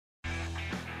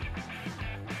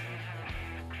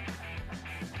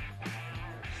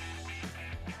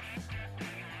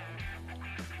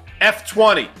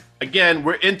F20. Again,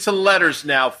 we're into letters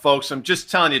now, folks. I'm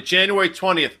just telling you, January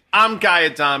 20th, I'm Guy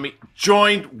Adami,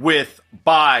 joined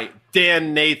by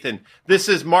Dan Nathan. This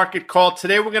is Market Call.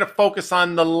 Today, we're going to focus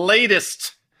on the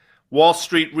latest Wall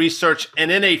Street research. And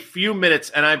in a few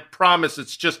minutes, and I promise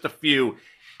it's just a few,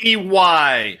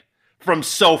 EY from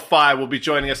SoFi will be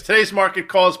joining us. Today's Market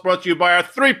Call is brought to you by our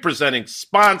three presenting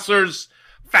sponsors.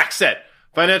 FactSet,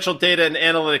 financial data and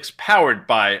analytics powered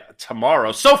by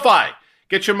Tomorrow. SoFi,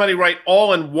 get your money right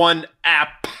all in one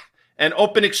app. And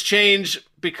Open Exchange,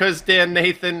 because Dan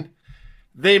Nathan,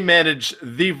 they manage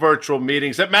the virtual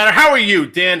meetings that matter. How are you,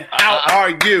 Dan? How are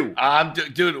you?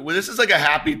 Dude, well, this is like a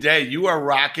happy day. You are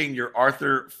rocking your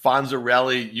Arthur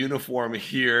Fonzarelli uniform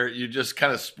here. You're just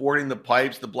kind of sporting the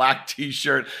pipes, the black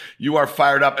T-shirt. You are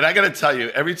fired up. And I got to tell you,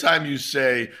 every time you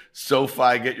say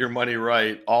SoFi, get your money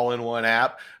right, all in one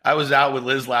app, I was out with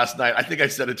Liz last night. I think I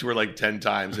said it to her like 10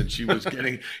 times, and she was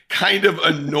getting kind of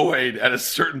annoyed at a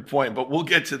certain point, but we'll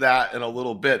get to that in a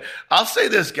little bit. I'll say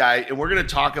this, Guy, and we're going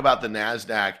to talk about the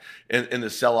NASDAQ and the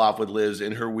sell-off with Liz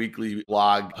in her weekly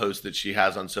blog post that she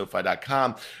has on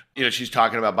SoFi.com. You know, she's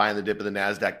talking about buying the dip of the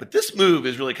NASDAQ. But this move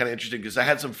is really kind of interesting because I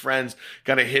had some friends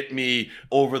kind of hit me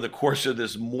over the course of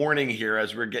this morning here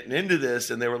as we're getting into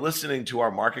this, and they were listening to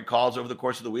our market calls over the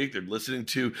course of the week. They're listening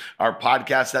to our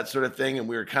podcast, that sort of thing, and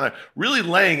we were kind of really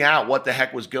laying out what the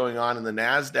heck was going on in the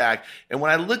NASDAQ. And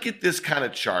when I look at this kind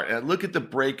of chart, and I look at the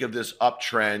break of this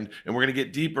uptrend, and we're going to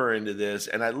get deeper into this,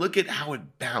 and I look at how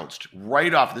it bounced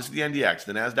right off. This is the NDX,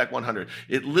 the NASDAQ 100.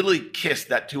 It literally kissed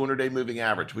that 200-day moving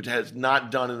average, which has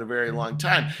not done in a very long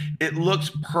time. It looks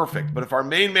perfect. But if our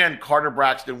main man, Carter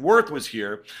Braxton Worth, was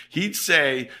here, he'd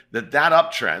say that that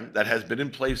uptrend that has been in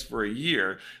place for a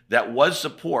year, that was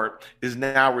support, is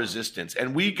now resistance.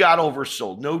 And we got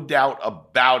oversold, no doubt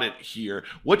about it here.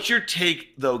 What's your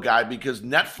take, though, Guy? Because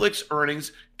Netflix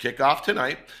earnings kick off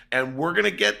tonight, and we're gonna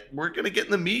get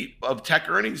in the meat of tech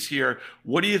earnings here.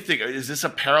 What do you think? Is this a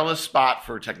perilous spot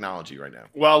for technology right now?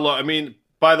 Well, I mean,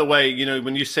 by the way, you know,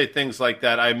 when you say things like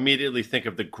that, I immediately think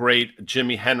of the great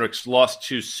Jimi Hendrix, Lost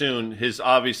Too Soon, his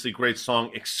obviously great song,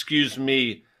 Excuse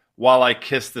Me While I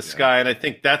Kiss the Sky. And I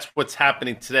think that's what's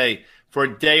happening today. For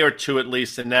a day or two at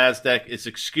least, the NASDAQ is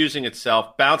excusing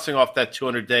itself, bouncing off that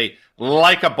 200-day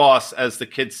like a boss, as the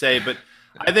kids say. But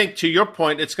I think, to your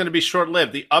point, it's going to be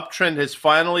short-lived. The uptrend has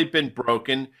finally been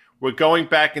broken. We're going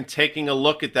back and taking a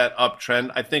look at that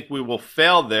uptrend. I think we will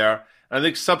fail there. I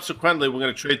think subsequently we're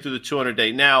going to trade through the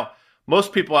 200-day. Now,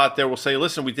 most people out there will say,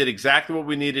 listen, we did exactly what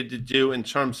we needed to do in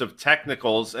terms of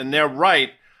technicals, and they're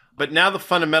right. But now the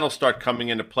fundamentals start coming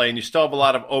into play, and you still have a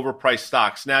lot of overpriced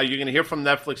stocks. Now, you're going to hear from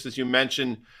Netflix, as you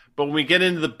mentioned, but when we get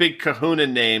into the big kahuna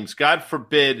names, God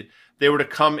forbid they were to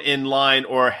come in line,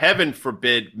 or heaven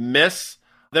forbid, miss,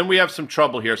 then we have some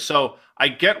trouble here. So I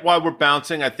get why we're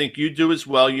bouncing. I think you do as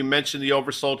well. You mentioned the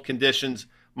oversold conditions.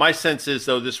 My sense is,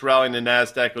 though, this rally in the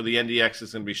NASDAQ or the NDX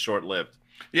is going to be short-lived.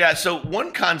 Yeah, so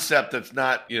one concept that's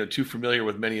not, too familiar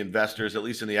with many investors, at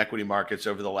least in the equity markets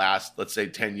over the last, let's say,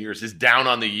 10 years, is down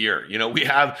on the year. We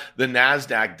have the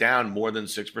NASDAQ down more than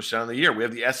 6% on the year. We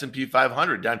have the S&P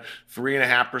 500 down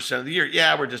 3.5% of the year.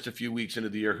 Yeah, we're just a few weeks into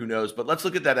the year, who knows? But let's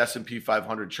look at that S&P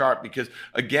 500 chart because,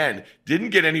 again, didn't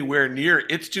get anywhere near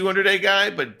its 200-day guy,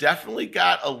 but definitely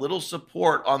got a little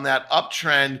support on that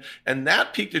uptrend. And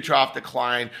that peak to trough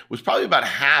decline was probably about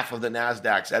half of the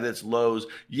NASDAQ's at its lows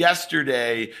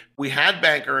yesterday. We had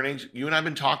bank earnings. You and I have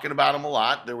been talking about them a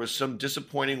lot. There was some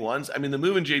disappointing ones. I mean, the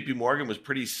move in JP Morgan was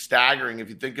pretty staggering. If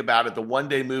you think about it, the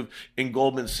one-day move in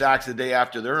Goldman Sachs the day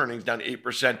after their earnings, down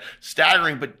 8%,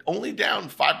 staggering, but only down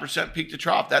 5% peak to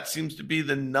trough. That seems to be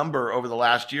the number over the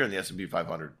last year in the S&P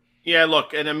 500. Yeah,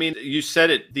 look, and I mean, you said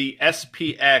it, the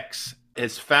SPX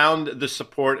has found the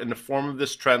support in the form of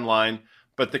this trend line,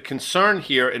 but the concern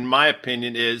here, in my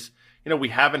opinion, is, we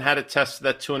haven't had a test of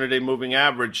that 200-day moving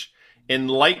average in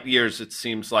light years, it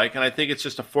seems like, and I think it's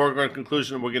just a foregone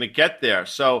conclusion we're going to get there.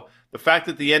 So the fact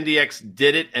that the NDX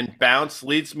did it and bounced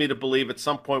leads me to believe at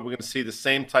some point we're going to see the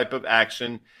same type of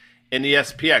action in the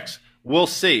SPX. We'll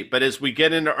see. But as we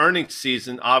get into earnings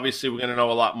season, obviously we're going to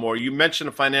know a lot more. You mentioned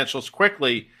the financials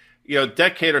quickly. A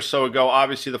decade or so ago,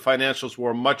 obviously the financials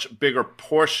were a much bigger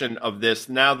portion of this.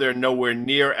 Now they're nowhere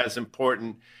near as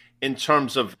important in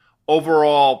terms of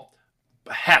overall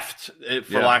heft,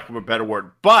 for lack of a better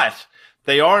word. But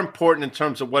they are important in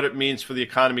terms of what it means for the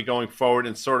economy going forward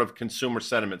and sort of consumer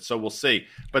sentiment. So we'll see.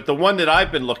 But the one that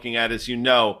I've been looking at, as you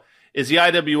know, is the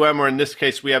IWM, or in this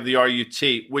case, we have the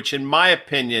RUT, which in my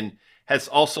opinion has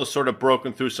also sort of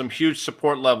broken through some huge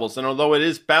support levels. And although it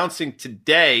is bouncing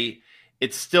today,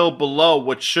 it's still below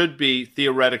what should be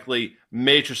theoretically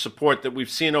major support that we've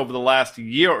seen over the last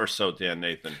year or so, Dan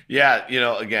Nathan. Yeah,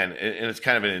 again, and it's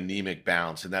kind of an anemic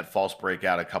bounce, and that false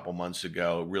breakout a couple months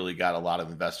ago really got a lot of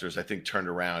investors, I think, turned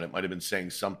around. It might have been saying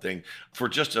something for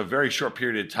just a very short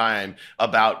period of time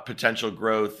about potential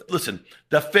growth. Listen,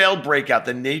 the failed breakout,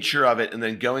 the nature of it, and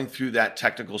then going through that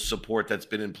technical support that's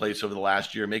been in place over the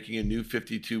last year, making a new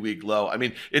 52-week low. I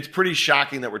mean, it's pretty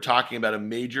shocking that we're talking about a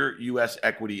major U.S.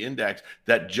 equity index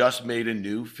that just made a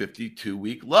new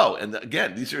 52-week low. And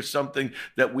again, these are something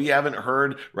that we haven't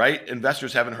heard, right?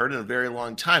 Investors haven't heard in a very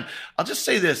long time. I'll just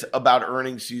say this about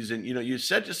earnings season. You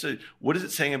said what is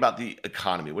it saying about the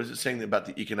economy? What is it saying about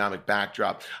the economic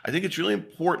backdrop? I think it's really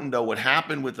important, though, what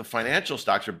happened with the financial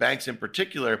stocks or banks in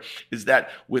particular is that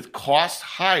with costs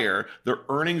higher, their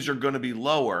earnings are going to be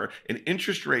lower and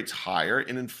interest rates higher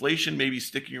and inflation maybe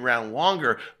sticking around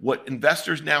longer. What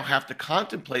investors now have to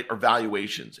contemplate are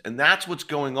valuations. And that's what's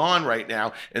going on right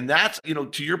now. And that's,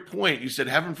 to your point, you said,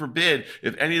 heaven forbid,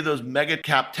 if any of those mega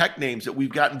cap tech names that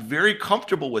we've gotten very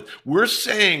comfortable with, we're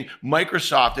saying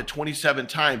Microsoft at 27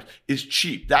 times is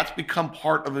cheap. That's become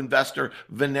part of investor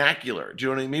vernacular. Do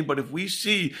you know what I mean? But if we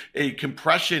see a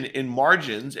compression in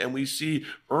margins and we see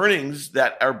earnings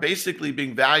that are basically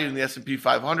being valued in the S&P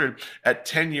 500 at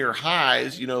 10-year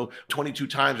highs, 22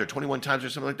 times or 21 times or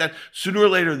something like that, sooner or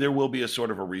later there will be a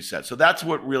sort of a reset. So that's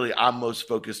what really I'm most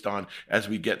focused on as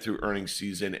we get through earnings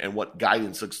season and what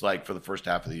guidance looks like for the first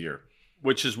half of the year.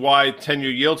 Which is why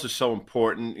 10-year yields are so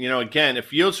important. Again,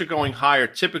 if yields are going higher,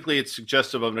 typically it's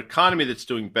suggestive of an economy that's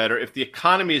doing better. If the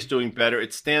economy is doing better,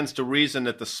 it stands to reason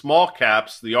that the small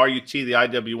caps, the RUT, the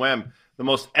IWM, the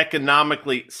most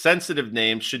economically sensitive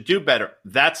names should do better.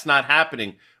 That's not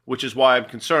happening, which is why I'm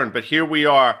concerned. But here we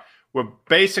are. We're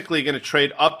basically going to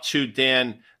trade up to,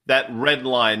 Dan, that red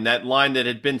line, that line that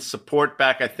had been support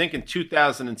back, I think, in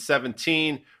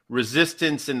 2017,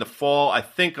 resistance in the fall, I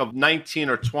think, of 19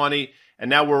 or 20. And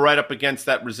now we're right up against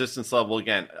that resistance level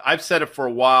again. I've said it for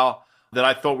a while that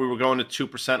I thought we were going to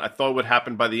 2%. I thought it would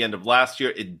happen by the end of last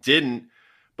year. It didn't.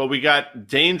 But we got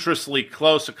dangerously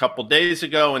close a couple days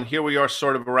ago, and here we are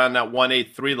sort of around that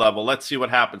 183 level. Let's see what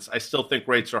happens. I still think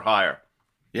rates are higher.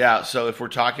 Yeah, so if we're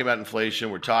talking about inflation,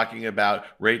 we're talking about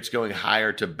rates going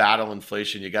higher to battle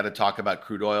inflation. You got to talk about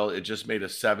crude oil. It just made a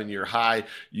 7-year high.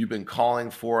 You've been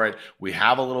calling for it. We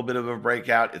have a little bit of a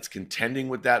breakout. It's contending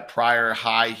with that prior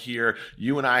high here.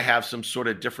 You and I have some sort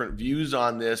of different views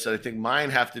on this. And I think mine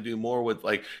have to do more with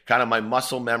like kind of my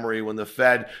muscle memory when the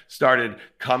Fed started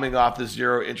coming off the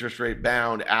zero interest rate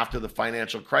bound after the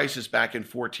financial crisis back in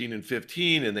 14 and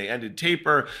 15, and they ended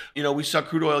taper. We saw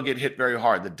crude oil get hit very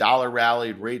hard. The dollar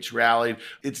rallied, rates rallied.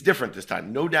 It's different this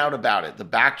time, no doubt about it. The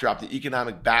backdrop, the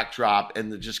economic backdrop,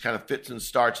 and the just kind of fits and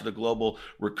starts of the global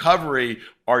recovery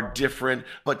are different.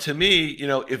 But to me,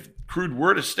 if crude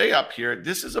were to stay up here,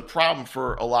 this is a problem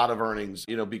for a lot of earnings,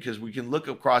 because we can look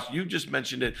across, you just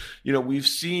mentioned it, we've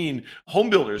seen home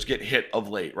builders get hit of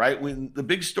late, right? When the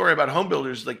big story about home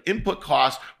builders, like input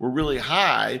costs were really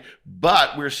high,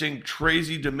 but we're seeing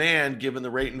crazy demand given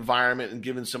the rate environment and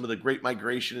given some of the great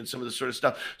migration and some of the sort of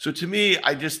stuff. So to me,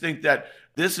 I just think that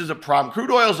this is a problem.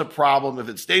 Crude oil is a problem if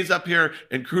it stays up here,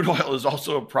 and crude oil is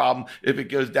also a problem if it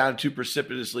goes down too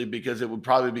precipitously, because it would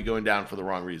probably be going down for the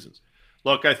wrong reasons.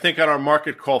 Look, I think on our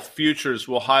market call futures,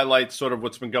 we'll highlight sort of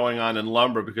what's been going on in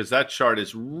lumber, because that chart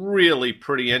is really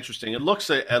pretty interesting. It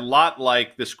looks a lot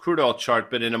like this crude oil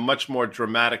chart, but in a much more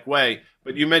dramatic way.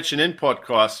 But you mentioned input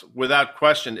costs. Without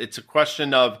question, it's a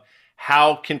question of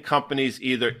how can companies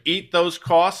either eat those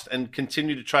costs and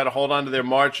continue to try to hold on to their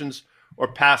margins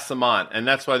or pass them on. And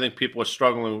that's what I think people are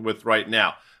struggling with right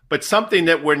now. But something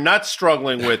that we're not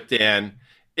struggling with, Dan,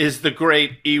 is the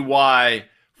great EY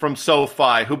from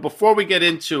SoFi, who, before we get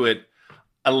into it,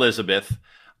 Elizabeth,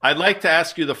 I'd like to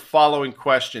ask you the following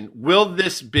question. Will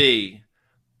this be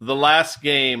the last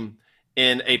game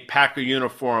in a Packer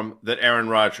uniform that Aaron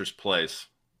Rodgers plays?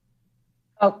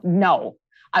 Oh, no.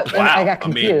 Wow. I got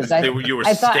confused. You were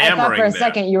stammering I thought for a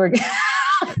second you were...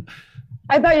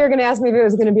 I thought you were going to ask me if it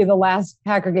was going to be the last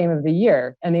Packer game of the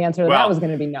year, and the answer to that was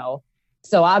going to be no.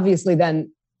 So obviously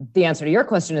then the answer to your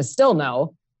question is still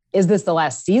no. Is this the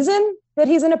last season that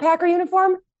he's in a Packer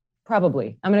uniform?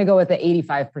 Probably. I'm going to go with the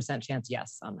 85% chance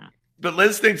yes on that. But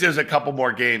Liz thinks there's a couple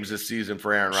more games this season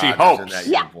for Aaron Rodgers. She hopes. In that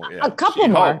uniform. A couple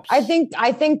more. Hopes.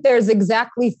 I think there's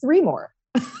exactly 3 more.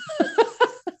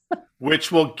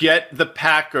 Which will get the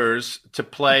Packers to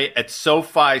play at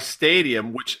SoFi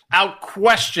Stadium, which out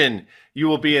question you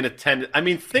will be in attendance. I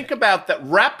mean, think about that.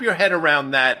 Wrap your head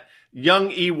around that.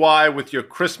 Young EY with your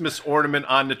Christmas ornament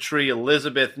on the tree,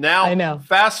 Elizabeth. Now, I know.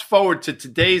 Fast forward to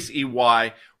today's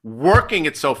EY. working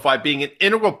at SoFi, being an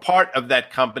integral part of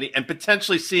that company, and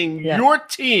potentially seeing your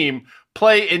team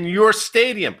play in your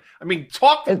stadium. I mean,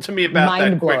 talk to me about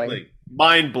that quickly.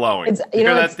 Mind-blowing.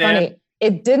 It's funny.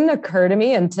 It didn't occur to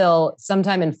me until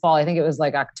sometime in fall. I think it was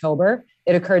like October.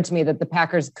 It occurred to me that the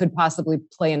Packers could possibly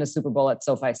play in a Super Bowl at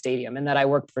SoFi Stadium and that I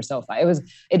worked for SoFi.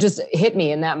 It just hit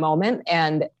me in that moment.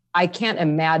 And I can't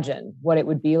imagine what it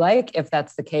would be like if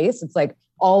that's the case. It's like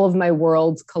all of my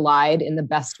worlds collide in the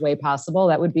best way possible.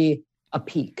 That would be a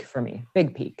peak for me,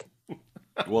 big peak.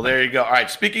 Well, there you go. All right.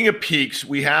 Speaking of peaks,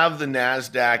 we have the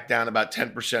NASDAQ down about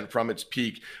 10% from its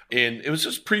peak. And it was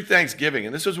just pre-Thanksgiving.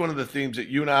 And this was one of the themes that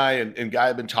you and I and Guy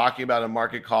have been talking about on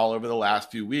Market Call over the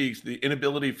last few weeks, the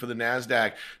inability for the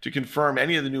NASDAQ to confirm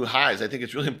any of the new highs. I think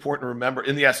it's really important to remember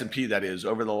in the S&P, that is,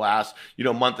 over the last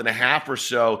month and a half or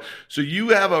so. So you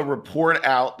have a report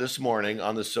out this morning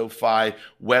on the SoFi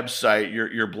website,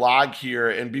 your blog here.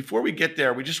 And before we get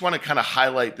there, we just want to kind of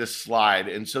highlight this slide.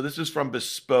 And so this is from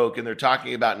Bespoke, and they're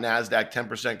talking about NASDAQ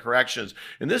 10% corrections.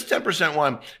 And this 10%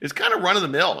 one is kind of run of the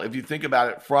mill if you think about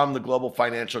it from the global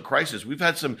financial crisis. We've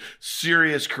had some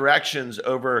serious corrections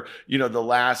over, the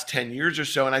last 10 years or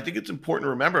so. And I think it's important to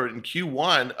remember in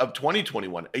Q1 of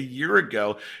 2021, a year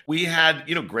ago, we had,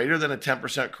 greater than a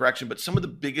 10% correction, but some of the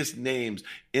biggest names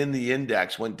in the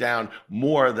index went down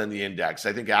more than the index.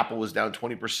 I think Apple was down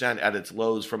 20% at its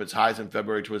lows from its highs in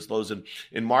February to its lows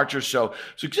in March or so.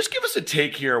 So just give us a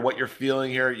take here, what you're feeling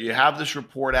here. You have this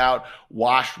report out,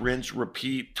 wash, rinse,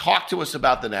 repeat. Talk to us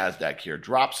about the NASDAQ here.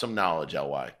 Drop some knowledge,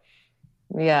 LY.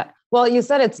 Yeah. Well, you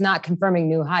said it's not confirming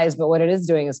new highs, but what it is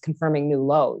doing is confirming new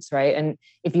lows, right? And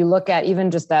if you look at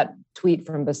even just that tweet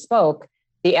from Bespoke,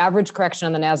 the average correction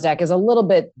on the NASDAQ is a little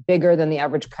bit bigger than the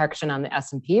average correction on the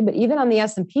S&P, but even on the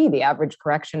S&P, the average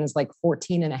correction is like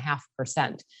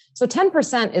 14.5%. So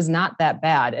 10% is not that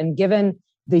bad. And given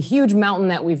the huge mountain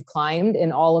that we've climbed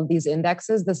in all of these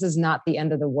indexes, this is not the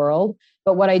end of the world.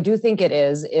 But what I do think it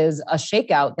is a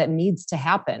shakeout that needs to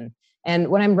happen. And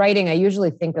when I'm writing, I usually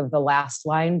think of the last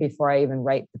line before I even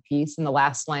write the piece. And the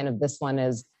last line of this one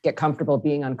is get comfortable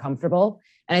being uncomfortable.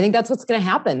 And I think that's what's going to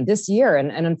happen this year.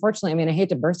 And unfortunately, I hate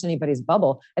to burst anybody's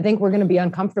bubble. I think we're going to be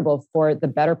uncomfortable for the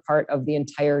better part of the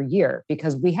entire year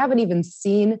because we haven't even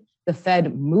seen the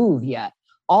Fed move yet.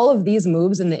 All of these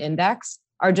moves in the index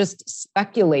are just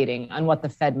speculating on what the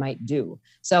Fed might do.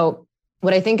 So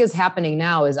what I think is happening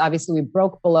now is obviously we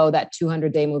broke below that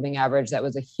 200-day moving average. That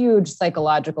was a huge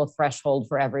psychological threshold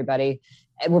for everybody.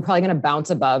 And we're probably going to bounce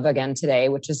above again today,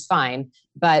 which is fine.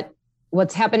 But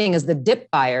what's happening is the dip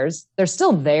buyers, they're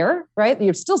still there, right?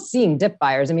 You're still seeing dip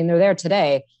buyers. They're there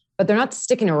today, but they're not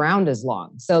sticking around as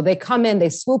long. So they come in, they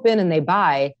swoop in and they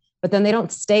buy, but then they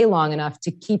don't stay long enough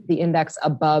to keep the index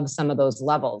above some of those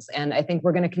levels. And I think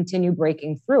we're going to continue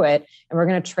breaking through it and we're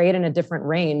going to trade in a different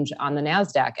range on the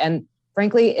NASDAQ. And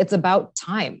frankly, it's about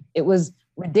time. It was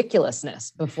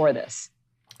ridiculousness before this.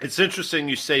 It's interesting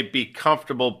you say be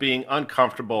comfortable being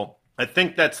uncomfortable. I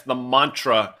think that's the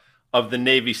mantra of the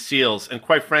Navy SEALs. And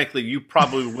quite frankly, you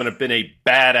probably would have been a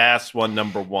badass one,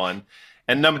 number one.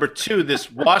 And number two,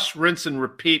 this wash, rinse, and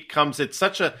repeat comes at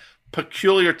such a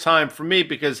peculiar time for me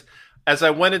because as I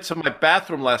went into my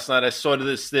bathroom last night, I saw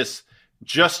this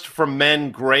Just for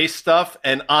Men gray stuff.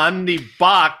 And on the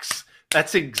box,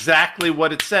 that's exactly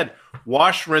what it said.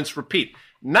 Wash, rinse, repeat.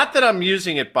 Not that I'm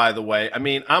using it, by the way. I'm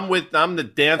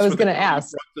the dance. I was going to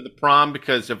ask to the prom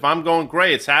because if I'm going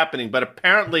gray, it's happening. But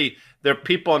apparently, there are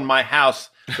people in my house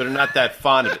that are not that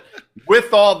fond of it.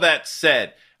 With all that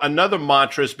said, another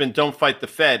mantra has been "Don't fight the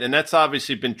Fed," and that's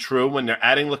obviously been true when they're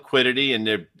adding liquidity and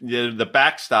they're the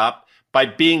backstop. By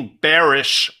being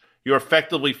bearish, you're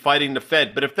effectively fighting the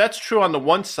Fed. But if that's true on the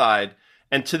one side,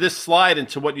 and to this slide and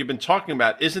to what you've been talking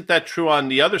about, isn't that true on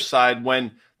the other side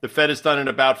when the Fed has done an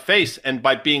about face? And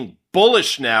by being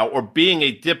bullish now or being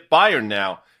a dip buyer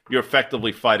now, you're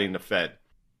effectively fighting the Fed.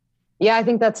 Yeah, I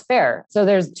think that's fair. So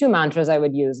there's two mantras I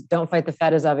would use. Don't fight the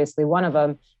Fed is obviously one of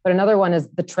them. But another one is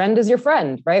the trend is your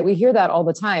friend, right? We hear that all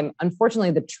the time.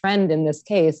 Unfortunately, the trend in this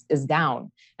case is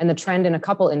down. And the trend in a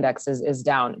couple indexes is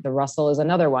down. The Russell is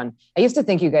another one. I used to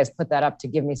think you guys put that up to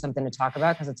give me something to talk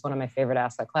about because it's one of my favorite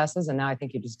asset classes. And now I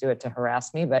think you just do it to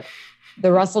harass me. But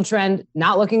the Russell trend,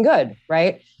 not looking good,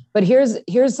 right? But here's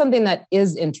something that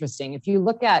is interesting. If you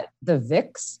look at the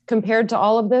VIX compared to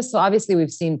all of this, so obviously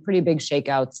we've seen pretty big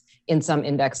shakeouts in some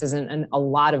indexes and a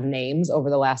lot of names over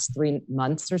the last 3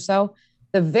 months or so.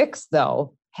 The VIX,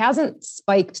 though, hasn't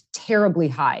spiked terribly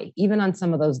high, even on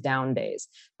some of those down days.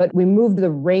 But we moved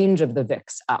the range of the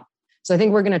VIX up. So I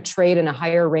think we're going to trade in a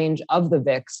higher range of the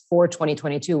VIX for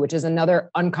 2022, which is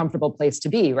another uncomfortable place to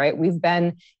be, right? We've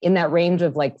been in that range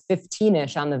of like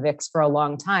 15-ish on the VIX for a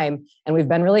long time, and we've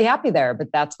been really happy there.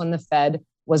 But that's when the Fed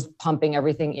was pumping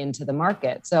everything into the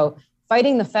market. So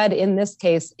fighting the Fed in this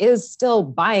case is still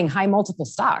buying high multiple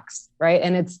stocks, right?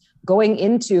 And it's going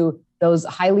into those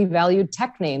highly valued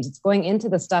tech names. It's going into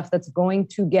the stuff that's going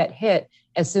to get hit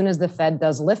as soon as the Fed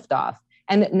does liftoff.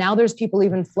 And now there's people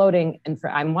even floating, and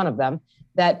I'm one of them,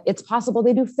 that it's possible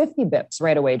they do 50 bips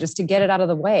right away just to get it out of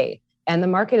the way. And the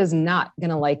market is not going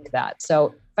to like that.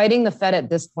 So fighting the Fed at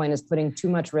this point is putting too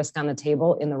much risk on the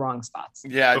table in the wrong spots.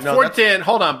 Yeah. Before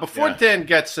Dan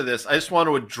gets to this, I just want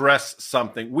to address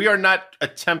something. We are not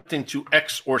attempting to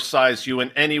exorcise you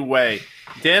in any way.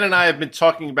 Dan and I have been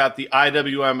talking about the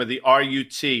IWM or the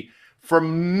RUT for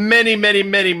many, many,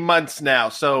 many months now.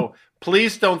 So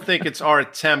please don't think it's our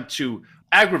attempt to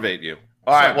aggravate you.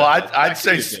 All right. Well,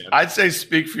 I'd say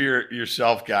speak for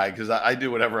yourself, Guy, because I do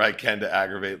whatever I can to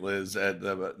aggravate Liz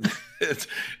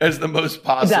as the most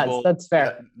possible. That's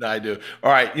fair. I do.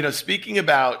 All right. Speaking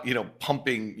about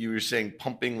pumping, you were saying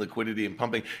pumping liquidity and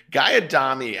pumping. Guy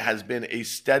Adami has been a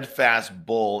steadfast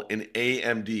bull in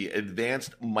AMD,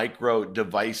 Advanced Micro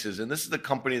Devices, and this is the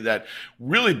company that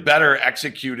really better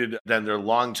executed than their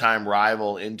longtime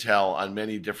rival Intel on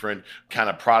many different kind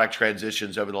of product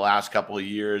transitions over the last couple of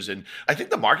years. And I think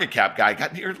the market cap, Guy,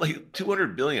 got near like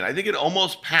 $200 billion. I think it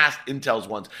almost passed Intel's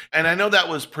once. And I know that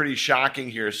was pretty shocking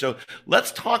here. So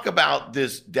let's talk about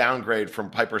this downgrade from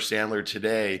Piper Sandler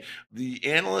today. The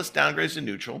analyst downgrades to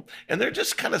neutral, and they're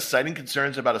just kind of citing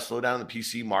concerns about a slowdown in the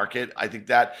PC market. I think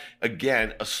that,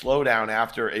 again, a slowdown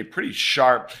after a pretty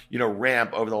sharp,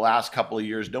 ramp over the last couple of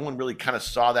years. No one really kind of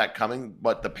saw that coming,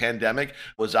 but the pandemic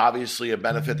was obviously a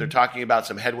benefit. They're talking about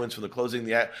some headwinds from the closing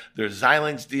their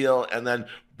Xilinx deal, and then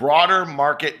broader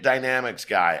market dynamics,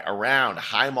 Guy, around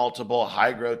high multiple,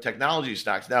 high growth technology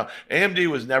stocks. Now, AMD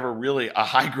was never really a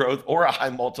high growth or a high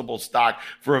multiple stock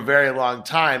for a very long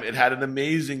time. It had an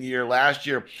amazing year last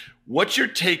year. What's your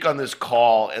take on this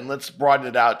call? And let's broaden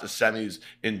it out to semis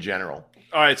in general.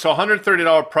 All right, so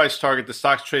 $130 price target. The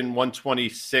stock's trading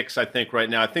 126, I think, right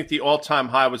now. I think the all-time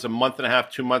high was a month and a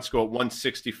half, 2 months ago at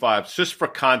 165. Just for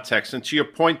context, and to your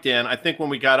point, Dan, I think when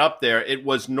we got up there, it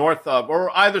was north of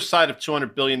or either side of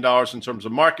 $200 billion in terms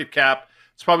of market cap.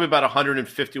 It's probably about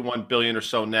 $151 billion or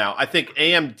so now. I think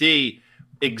AMD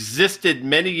existed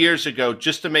many years ago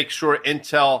just to make sure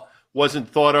Intel wasn't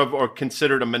thought of or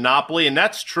considered a monopoly, and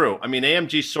that's true. I mean,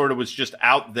 AMD sort of was just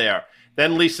out there.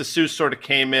 Then Lisa Su sort of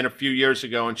came in a few years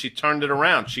ago and she turned it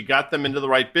around. She got them into the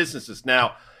right businesses.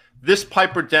 Now, this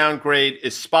Piper downgrade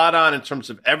is spot on in terms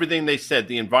of everything they said.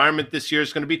 The environment this year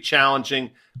is going to be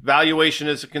challenging. Valuation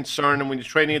is a concern. And when you're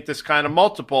trading at this kind of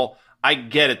multiple, I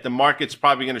get it. The market's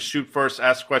probably going to shoot first,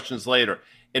 ask questions later.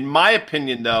 In my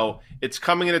opinion, though, it's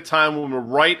coming at a time when we're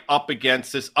right up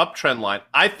against this uptrend line.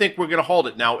 I think we're going to hold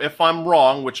it. Now, if I'm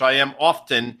wrong, which I am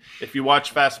often, if you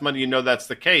watch Fast Money, you know that's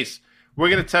the case. We're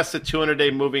going to test the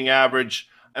 200-day moving average,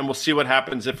 and we'll see what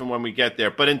happens if and when we get there.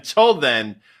 But until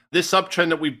then, this uptrend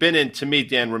that we've been in, to me,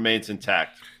 Dan, remains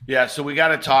intact. Yeah, so we got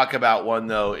to talk about one,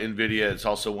 though, NVIDIA. It's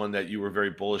also one that you were very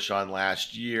bullish on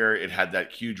last year. It had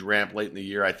that huge ramp late in the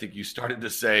year. I think you started to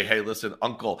say, hey, listen,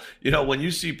 uncle, when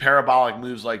you see parabolic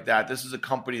moves like that, this is a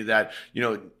company that,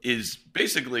 is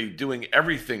basically doing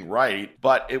everything right,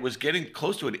 but it was getting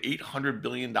close to an $800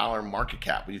 billion market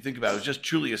cap. When you think about it, it was just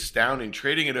truly astounding,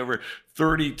 trading at over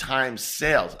 30 times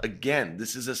sales. Again,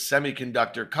 this is a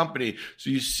semiconductor company. So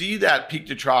you see that peak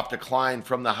to trough decline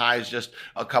from the highs just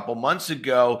a couple months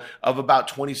ago of about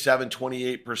 27,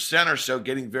 28% or so,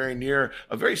 getting very near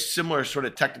a very similar sort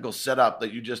of technical setup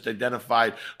that you just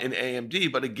identified in AMD.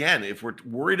 But again, if we're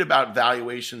worried about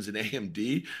valuations in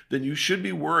AMD, then you should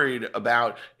be worried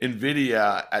about NVIDIA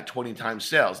at 20 times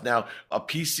sales. Now, a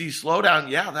PC slowdown,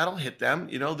 yeah, that'll hit them.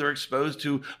 They're exposed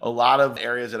to a lot of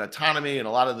areas in autonomy and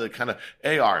a lot of the kind of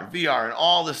AR and VR and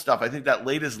all this stuff. I think that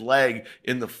latest leg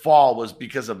in the fall was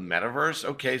because of metaverse.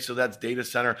 Okay, so that's data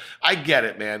center. I get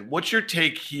it, man. What's your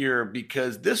take here?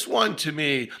 Because this one, to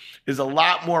me, is a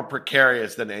lot more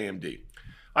precarious than AMD.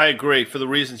 I agree for the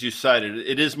reasons you cited.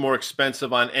 It is more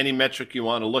expensive on any metric you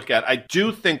want to look at. I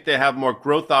do think they have more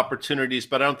growth opportunities,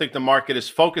 but I don't think the market is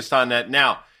focused on that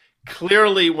now.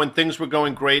 Clearly, when things were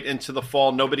going great into the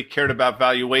fall, nobody cared about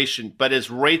valuation. But as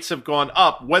rates have gone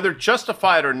up, whether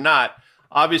justified or not,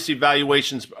 obviously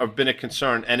valuations have been a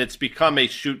concern, and it's become a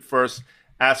shoot first,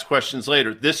 ask questions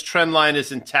later. This trend line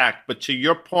is intact, but to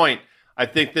your point, I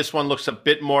think this one looks a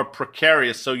bit more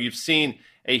precarious. So you've seen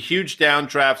a huge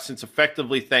downdraft since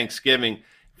effectively Thanksgiving.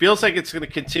 Feels like it's going to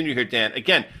continue here, Dan.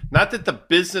 Again, not that the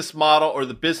business model or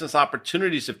the business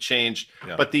opportunities have changed,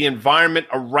 but the environment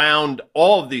around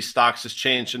all of these stocks has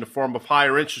changed in the form of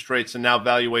higher interest rates and now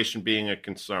valuation being a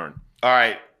concern. All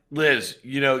right. Liz,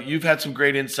 you've had some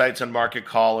great insights on Market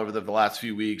Call over the last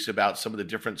few weeks about some of the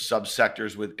different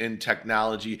subsectors within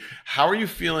technology. How are you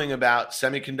feeling about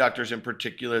semiconductors in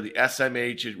particular? The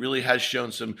SMH, it really has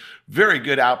shown some very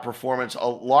good outperformance, a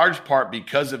large part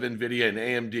because of NVIDIA and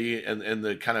AMD and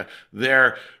the kind of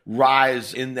their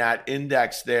rise in that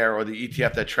index there, or the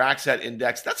ETF that tracks that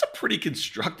index. That's a pretty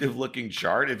constructive looking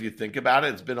chart if you think about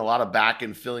it. It's been a lot of back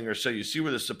and filling or so. You see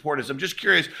where the support is. I'm just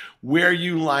curious where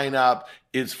you line up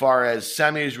as far as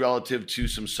semis relative to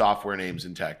some software names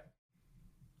in tech.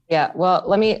 Yeah, well,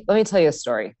 let me tell you a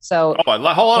story. So, hold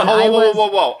on,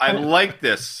 whoa! I like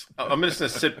this. I'm just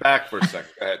going to sit back for a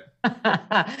second. Go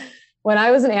ahead. When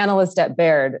I was an analyst at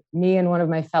Baird, me and one of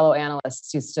my fellow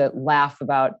analysts used to laugh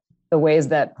about the ways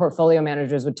that portfolio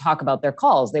managers would talk about their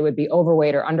calls. They would be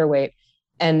overweight or underweight,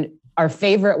 and our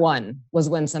favorite one was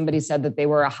when somebody said that they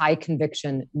were a high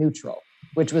conviction neutral,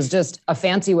 which was just a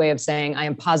fancy way of saying I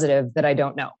am positive that I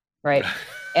don't know, right?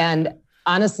 And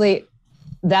honestly,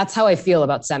 that's how I feel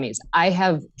about semis. I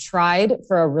have tried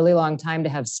for a really long time to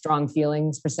have strong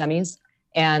feelings for semis.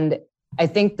 And I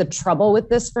think the trouble with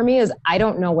this for me is I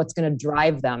don't know what's going to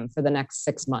drive them for the next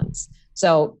 6 months.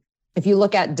 So if you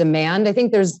look at demand, I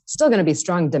think there's still going to be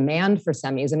strong demand for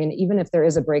semis. I mean, even if there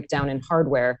is a breakdown in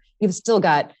hardware, you've still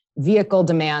got vehicle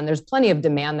demand. There's plenty of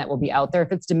demand that will be out there.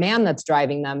 If it's demand that's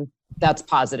driving them, that's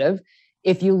positive.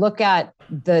 If you look at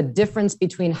the difference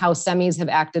between how semis have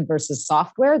acted versus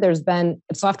software,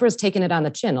 software has taken it on the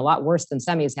chin a lot worse than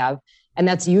semis have. And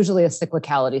that's usually a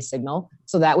cyclicality signal.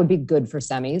 So that would be good for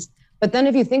semis. But then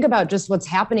if you think about just what's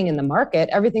happening in the market,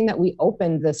 everything that we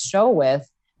opened this show with,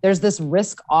 there's this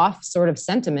risk off sort of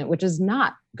sentiment, which is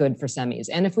not good for semis.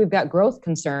 And if we've got growth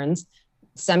concerns,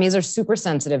 semis are super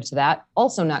sensitive to that,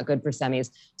 also not good for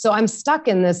semis. So I'm stuck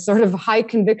in this sort of high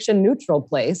conviction neutral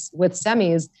place with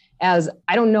semis, as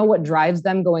I don't know what drives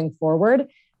them going forward.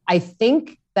 I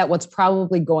think that what's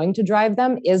probably going to drive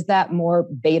them is that more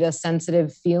beta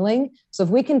sensitive feeling. So if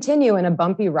we continue in a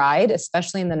bumpy ride,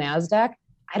 especially in the NASDAQ,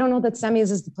 I don't know that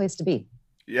semis is the place to be.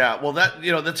 Yeah, well,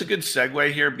 that's a good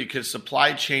segue here, because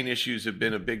supply chain issues have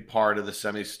been a big part of the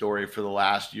semi story for the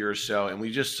last year or so. And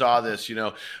we just saw this,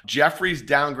 Jefferies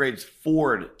downgrades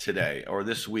Ford today or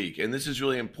this week. And this is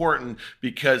really important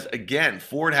because, again,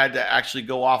 Ford had to actually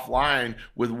go offline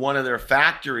with one of their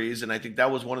factories. And I think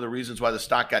that was one of the reasons why the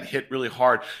stock got hit really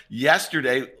hard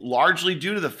yesterday, largely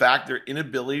due to the fact their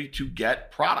inability to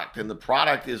get product. And the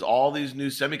product is all these new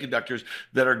semiconductors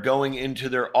that are going into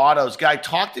their autos. Guy,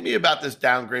 talk to me about this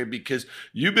downgrade, because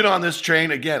you've been on this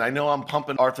train. Again, I know I'm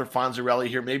pumping Arthur Fonzarelli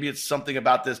here. Maybe it's something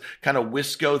about this kind of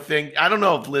Wisco thing. I don't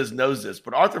know if Liz knows this,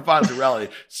 but Arthur Fonzarelli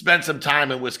spent some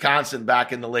time in Wisconsin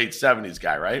back in the late 70s,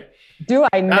 guy, right? Do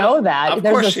I know that?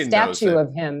 There's a statue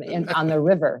of him on the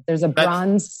river. There's a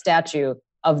bronze statue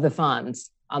of the Fonz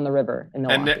on the river in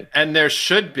Milwaukee. And there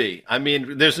should be. I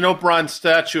mean, there's no bronze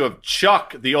statue of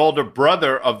Chuck, the older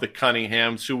brother of the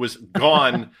Cunninghams, who was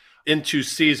gone into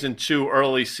season 2,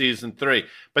 early season 3.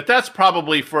 But that's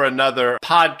probably for another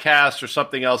podcast or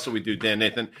something else that we do, Dan,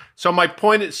 Nathan. So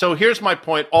here's my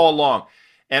point all along.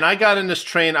 And I got in this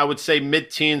train, I would say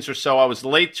mid-teens or so. I was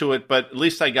late to it, but at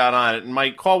least I got on it. And my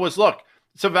call was, look,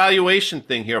 it's a valuation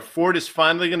thing here. Ford is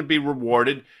finally going to be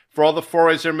rewarded for all the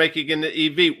forays they're making in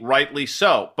the EV, rightly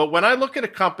so. But when I look at a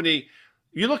company,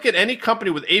 you look at any company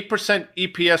with 8%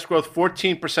 EPS growth,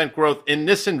 14% growth in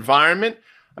this environment,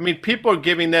 I mean, people are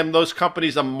giving those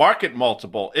companies a market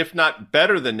multiple, if not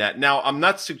better than that. Now, I'm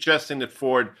not suggesting that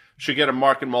Ford should get a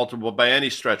market multiple by any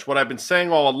stretch. What I've been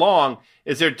saying all along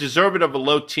is they're deserving of a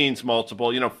low teens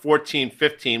multiple, 14,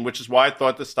 15, which is why I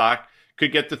thought the stock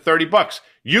could get to $30.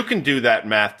 You can do that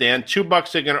math, Dan.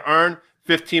 $2 they're going to earn,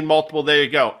 15 multiple, there you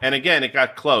go. And again, it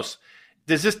got close.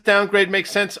 Does this downgrade make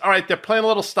sense? All right, they're playing a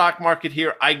little stock market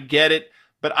here. I get it.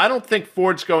 But I don't think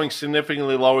Ford's going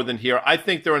significantly lower than here. I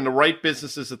think they're in the right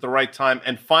businesses at the right time.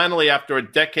 And finally, after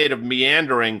a decade of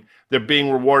meandering, they're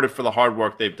being rewarded for the hard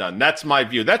work they've done. That's my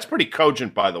view. That's pretty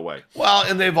cogent, by the way. Well,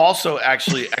 and they've also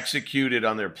actually executed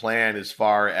on their plan as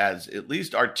far as at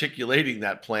least articulating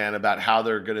that plan about how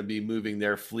they're going to be moving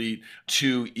their fleet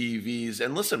to EVs.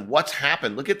 And listen, what's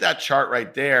happened? Look at that chart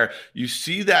right there. You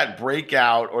see that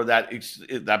breakout or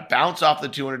that bounce off the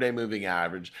 200-day moving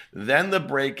average, then the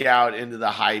breakout into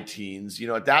the high teens.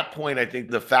 At that point, I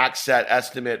think the FactSet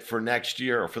estimate for next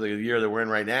year or for the year that we're in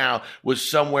right now was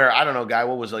somewhere, I don't know, Guy,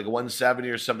 what was it, like 170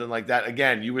 or something like that.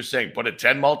 Again, you were saying put a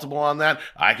 10 multiple on that.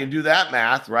 I can do that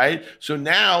math, right? So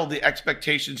now the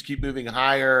expectations keep moving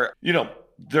higher.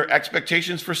 Their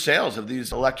expectations for sales of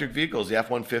these electric vehicles, the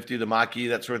F-150, the Mach-E,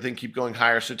 that sort of thing, keep going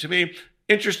higher. So to me,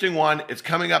 interesting one. It's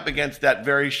coming up against that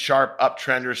very sharp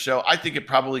uptrend or so. I think it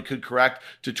probably could correct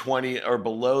to 20 or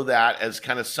below that as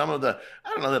kind of some of the,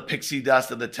 the pixie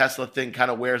dust of the Tesla thing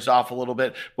kind of wears off a little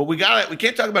bit. But we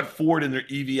can't talk about Ford and their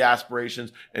EV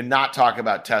aspirations and not talk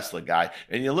about Tesla, Guy.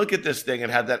 And you look at this thing, it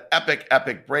had that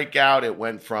epic breakout. It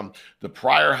went from the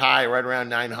prior high right around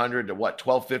 900 to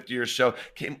 1250 or so,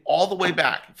 came all the way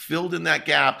back, filled in that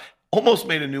gap, almost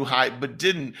made a new high, but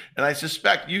didn't. And I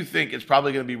suspect you think it's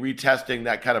probably going to be retesting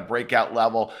that kind of breakout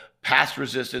level, past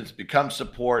resistance, become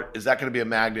support. Is that going to be a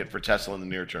magnet for Tesla in the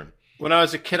near term? When I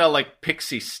was a kid, I liked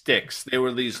Pixie Sticks. They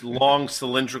were these long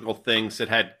cylindrical things that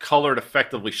had colored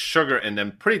effectively sugar in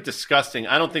them. Pretty disgusting.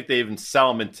 I don't think they even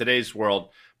sell them in today's world.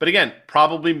 But again,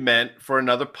 probably meant for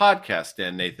another podcast,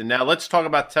 Dan Nathan. Now let's talk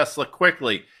about Tesla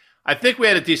quickly. I think we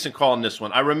had a decent call on this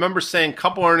one. I remember saying a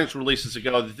couple earnings releases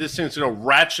ago that this thing's going to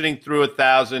ratcheting through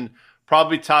 1,000,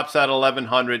 probably tops out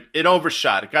 1,100. It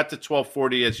overshot. It got to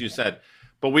 1,240, as you said.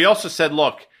 But we also said,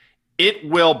 look, it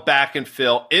will back and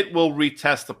fill. It will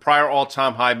retest the prior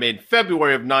all-time high made in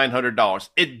February of $900.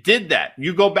 It did that.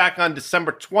 You go back on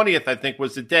December 20th, I think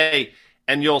was the day,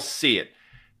 and you'll see it.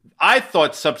 I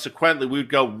thought subsequently we would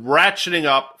go ratcheting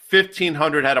up.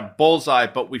 1,500 had a bullseye,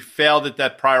 but we failed at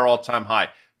that prior all-time high.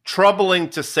 Troubling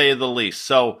to say the least.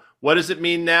 So what does it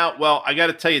mean now? Well, I got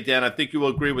to tell you, Dan, I think you will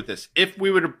agree with this. If we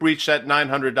were to breach that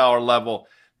 $900 level,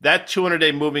 that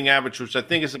 200-day moving average, which I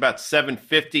think is about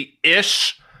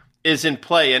 750-ish, is in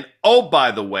play. And oh, by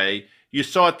the way, you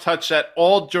saw it touch that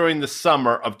all during the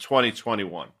summer of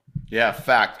 2021. Yeah,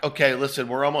 fact. Okay, listen,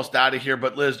 we're almost out of here,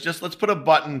 but Liz, let's put a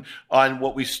button on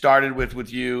what we started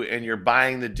with you and you're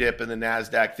buying the dip in the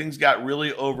NASDAQ. Things got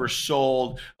really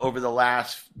oversold over the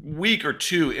last week or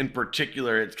two in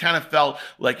particular. It kind of felt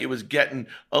like it was getting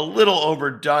a little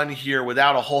overdone here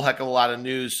without a whole heck of a lot of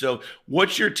news. So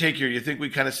what's your take here? You think we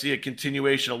kind of see a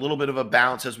continuation, a little bit of a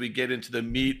bounce as we get into the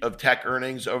meat of tech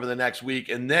earnings over the next week,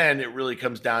 and then it really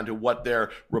comes down to what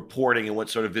they're reporting and what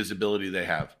sort of visibility they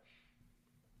have?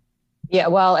 Yeah,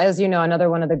 well, as you know, another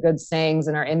one of the good sayings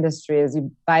in our industry is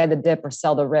you buy the dip or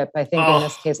sell the rip. I think in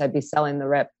this case, I'd be selling the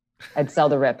rip. I'd sell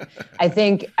the rip. I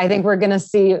think we're going to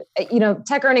see,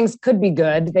 tech earnings could be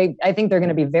good. I think they're going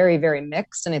to be very, very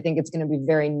mixed. And I think it's going to be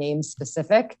very name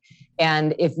specific.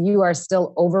 And if you are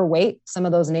still overweight, some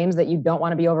of those names that you don't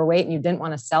want to be overweight and you didn't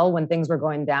want to sell when things were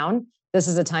going down, this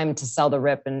is a time to sell the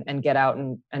rip and get out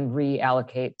and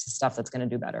reallocate to stuff that's going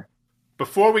to do better.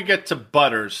 Before we get to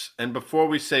Butters and before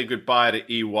we say goodbye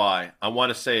to EY, I want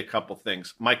to say a couple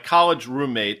things. My college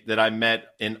roommate that I met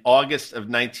in August of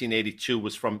 1982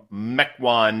 was from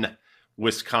Mequon,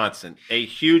 Wisconsin, a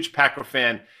huge Packer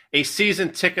fan, a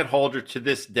season ticket holder to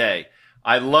this day.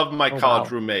 I love my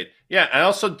college roommate. Yeah, I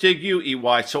also dig you,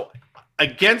 EY. So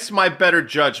against my better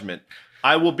judgment,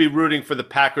 I will be rooting for the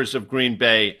Packers of Green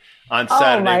Bay on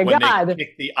Saturday when they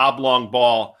kick the oblong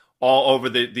ball all over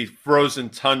the frozen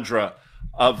tundra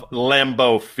of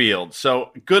Lambeau Field.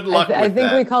 So good luck with that. I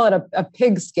think we call it a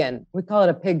pigskin. We call it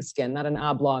a pigskin, not an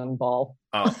oblong ball.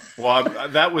 Oh, well,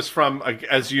 that was from,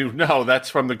 as you know, that's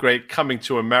from the great Coming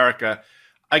to America.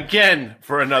 Again,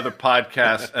 for another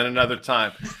podcast and another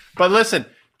time. But listen,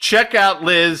 check out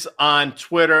Liz on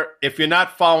Twitter. If you're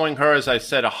not following her, as I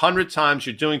said 100 times,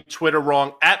 you're doing Twitter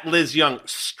wrong, at Liz Young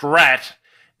Strat.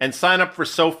 And sign up for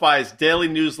SoFi's daily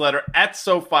newsletter at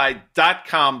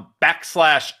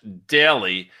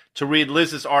SoFi.com/daily to read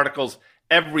Liz's articles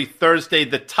every Thursday.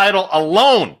 The title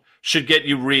alone should get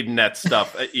you reading that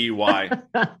stuff at EY.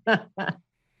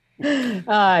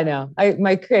 I know.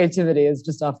 My creativity is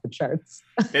just off the charts.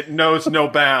 It knows no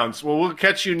bounds. Well, we'll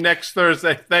catch you next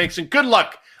Thursday. Thanks, and good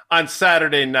luck on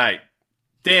Saturday night.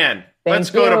 Dan,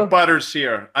 let's go to Butters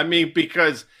here. I mean,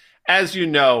 because as you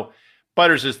know,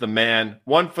 Butters is the man.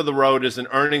 One for the road is an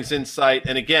earnings insight.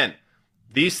 And again,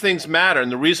 these things matter.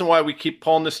 And the reason why we keep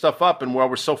pulling this stuff up and why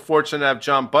we're so fortunate to have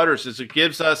John Butters is it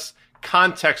gives us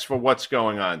context for what's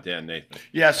going on, Dan Nathan.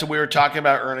 Yeah, so we were talking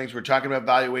about earnings, we're talking about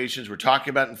valuations, we're talking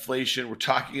about inflation, we're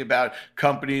talking about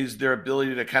companies, their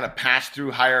ability to kind of pass through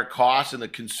higher costs and the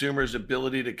consumer's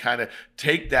ability to kind of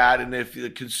take that. And if the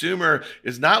consumer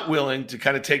is not willing to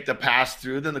kind of take the pass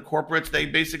through, then the corporates, they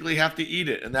basically have to eat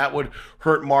it, and that would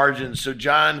hurt margins. So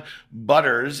John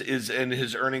Butters is in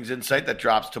his earnings insight that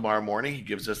drops tomorrow morning. He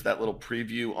gives us that little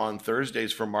preview on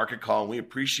Thursdays for Market Call, and we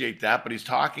appreciate that. But he's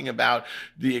talking about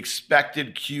the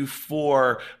expected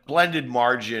Q4 blended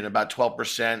margin about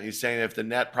 12%. He's saying if the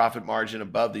net profit margin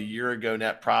above the year ago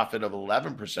net profit of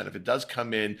 11%, if it does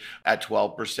come in at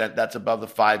 12%, that's above the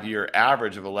 5-year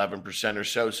average of 11% or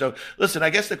so. So listen, I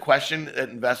guess the question that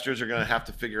investors are going to have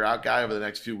to figure out, Guy, over the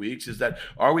next few weeks is that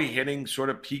are we hitting sort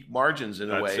of peak margins in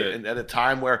a way, and at a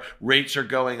time where rates are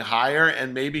going higher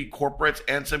and maybe corporates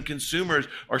and some consumers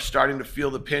are starting to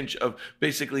feel the pinch of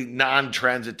basically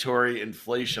non-transitory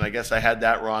inflation. I guess I had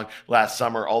that wrong last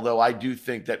summer, although I do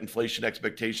think that inflation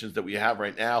expectations that we have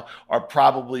right now are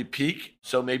probably peak.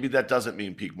 So maybe that doesn't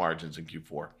mean peak margins in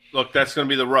Q4. Look, that's going to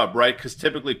be the rub, right? Because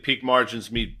typically peak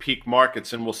margins mean peak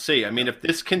markets, and we'll see. I mean, if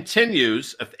this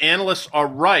continues, if analysts are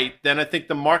right, then I think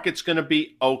the market's going to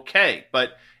be okay.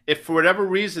 But if for whatever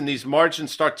reason these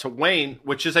margins start to wane,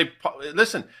 which is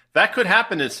listen, that could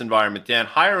happen in this environment, Dan.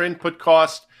 Higher input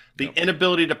costs, the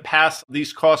inability to pass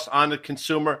these costs on to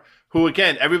consumer, who,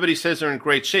 again, everybody says they're in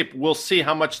great shape. We'll see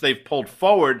how much they've pulled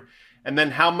forward and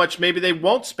then how much maybe they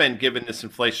won't spend given this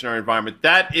inflationary environment.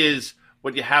 That is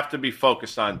what you have to be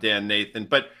focused on, Dan, Nathan.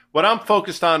 But what I'm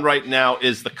focused on right now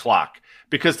is the clock,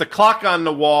 because the clock on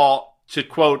the wall, to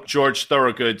quote George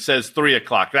Thorogood, says 3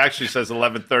 o'clock. It actually says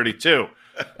 11:32.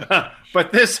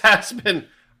 But this has been,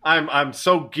 I'm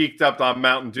so geeked up on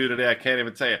Mountain Dew today, I can't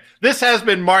even tell you. This has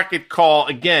been Market Call,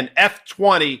 again,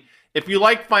 F20. If you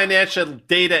like financial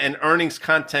data and earnings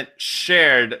content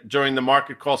shared during the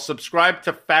Market Call, subscribe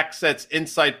to FactSet's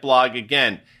Insight blog,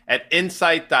 again, at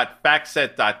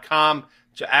insight.factset.com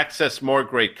to access more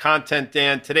great content,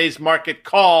 Dan. Today's Market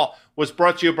Call was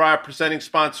brought to you by our presenting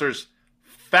sponsors,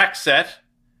 FactSet,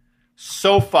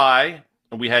 SoFi,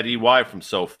 and we had EY from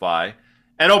SoFi,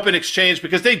 and Open Exchange,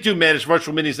 because they do manage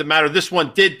virtual meetings that matter. This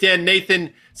one did. Dan,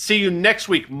 Nathan, see you next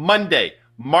week, Monday.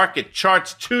 Market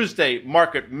Charts, Tuesday,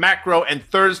 Market Macro, and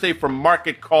Thursday from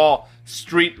Market Call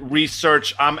Street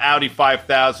Research. I'm Audi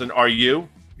 5000. Are you?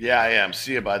 Yeah, I am.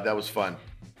 See you, bud. That was fun.